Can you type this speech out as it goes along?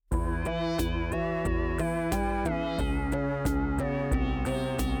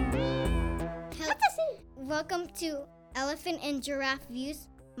Welcome to Elephant and Giraffe Views.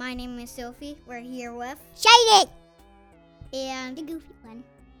 My name is Sophie. We're here with Shade and the goofy one.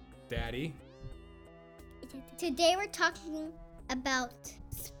 Daddy. Today we're talking about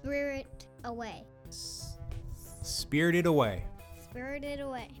Spirit Away. Spirited Away. Spirited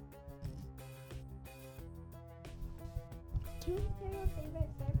Away. Can we hear your favorite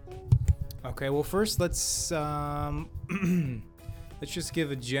characters? Okay, well first let's let's just give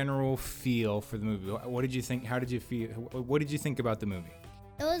a general feel for the movie. What did you think? How did you feel? What did you think about the movie?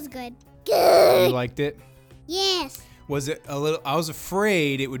 It was good. You liked it? Yes. Was it a little? I was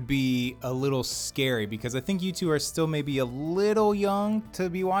afraid it would be a little scary because I think you two are still maybe a little young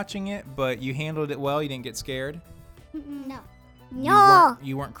to be watching it, but you handled it well. You didn't get scared. No.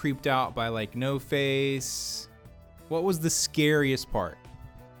 You weren't creeped out by like No Face. What was the scariest part?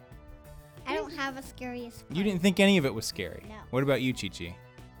 I don't have a scariest part. You didn't think any of it was scary. No. What about you, Chi-Chi?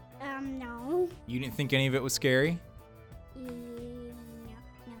 No. You didn't think any of it was scary? No.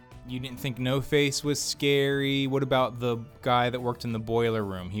 You didn't think No Face was scary? What about the guy that worked in the boiler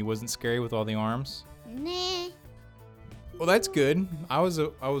room? He wasn't scary with all the arms? Nah. Well, that's good. I was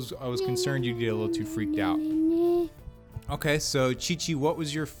concerned you'd get a little too freaked out. Okay, so Chi-Chi, what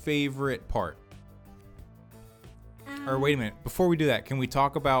was your favorite part? Or wait a minute, before we do that, can we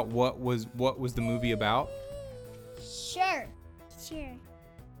talk about what was the movie about? Sure.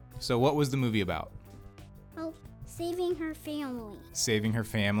 So what was the movie about? Oh, saving her family. Saving her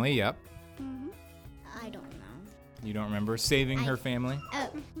family, yep. I don't know. You don't remember saving her family?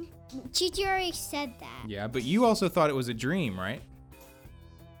 Oh, Chichi already said that. Yeah, but you also thought it was a dream, right?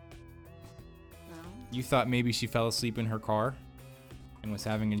 No. You thought maybe she fell asleep in her car and was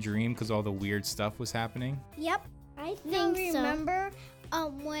having a dream because all the weird stuff was happening? Yep. I No, think so. remember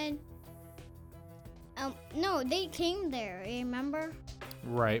when no, they came there, remember?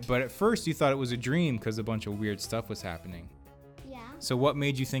 Right, but at first you thought it was a dream because a bunch of weird stuff was happening. Yeah. So what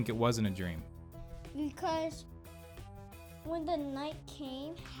made you think it wasn't a dream? Because when the night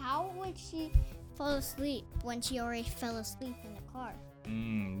came, how would she fall asleep when she already fell asleep in the car?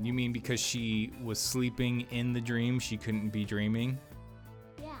 You mean because she was sleeping in the dream, she couldn't be dreaming?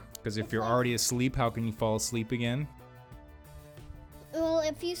 Yeah. Because if you're already asleep, how can you fall asleep again? Well,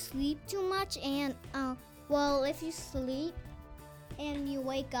 if you sleep too much and if you sleep and you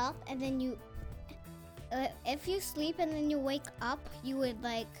wake up and then you if you sleep and then you wake up, you would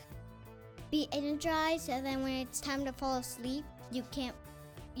like be energized, and then when it's time to fall asleep, you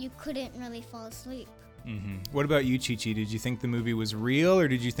couldn't really fall asleep. What about you, Chi-Chi? Did you think the movie was real or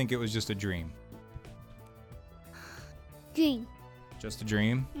did you think it was just a dream? Dream. Just a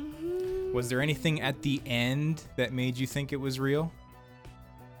dream? Was there anything at the end that made you think it was real?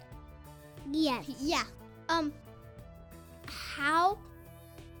 Yes. Yeah. How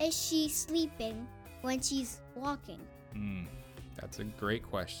is she sleeping when she's walking? That's a great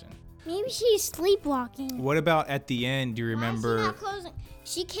question. Maybe she's sleepwalking. What about at the end? Do you remember? Why is she not closing?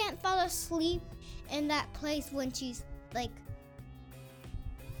 She can't fall asleep in that place when she's like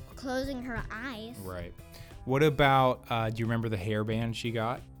closing her eyes. Right. What about, do you remember the hairband she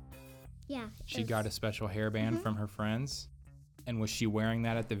got? Yeah. She got a special hairband from her friends. And was she wearing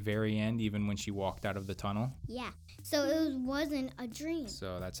that at the very end, even when she walked out of the tunnel? Yeah. So it wasn't a dream.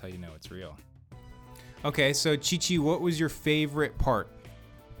 So that's how you know it's real. Okay, so Chi-Chi, what was your favorite part?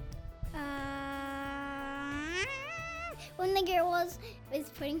 When the girl was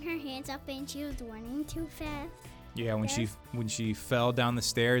putting her hands up and she was running too fast. Yeah, when she fell down the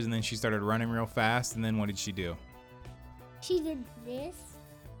stairs and then she started running real fast, and then what did she do? She did this,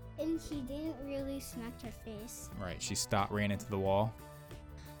 and she didn't really smack her face. Right, she ran into the wall.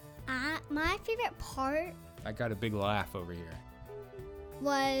 My favorite part I got a big laugh over here.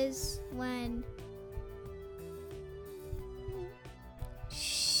 was when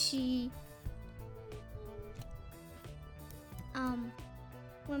she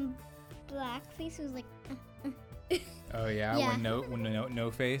when Blackface was like Oh yeah, Yeah. when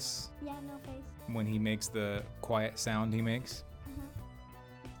no face, Yeah, no face. when he makes the quiet sound he makes. It's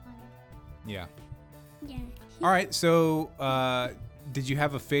funny. Yeah. Yeah. All right, so did you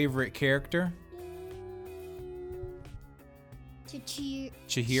have a favorite character?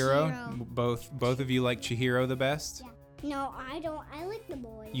 Chihiro? Both of you like Chihiro the best? Yeah. No, I don't. I like the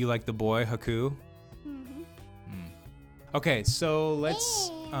boy. You like the boy, Haku? Okay, so let's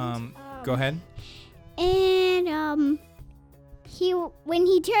go ahead. And when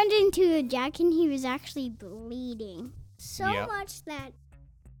he turned into a dragon, he was actually bleeding so Yep. much that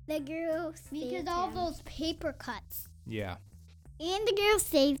the girl saved because him. all those paper cuts. Yeah. And the girl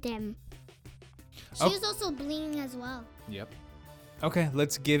saved him. She was also bleeding as well. Yep. Okay,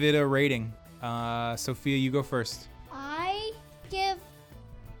 let's give it a rating. Sophia, you go first. I give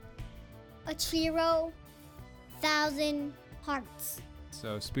a Chiro 1,000 hearts.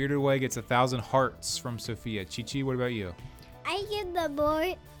 So Spirited Away gets 1,000 hearts from Sophia. Chi-Chi, what about you? I give the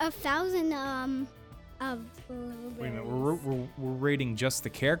boy 1,000 of Wait a minute, we're rating just the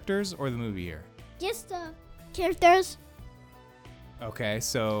characters or the movie here? just the characters. Okay,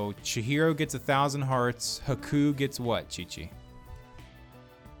 so Chihiro gets 1,000 hearts. Haku gets what, Chi-Chi?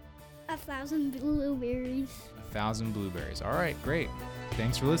 1,000 blueberries. 1,000 blueberries. All right, great.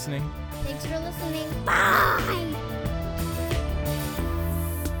 Thanks for listening. Thanks for listening. Bye.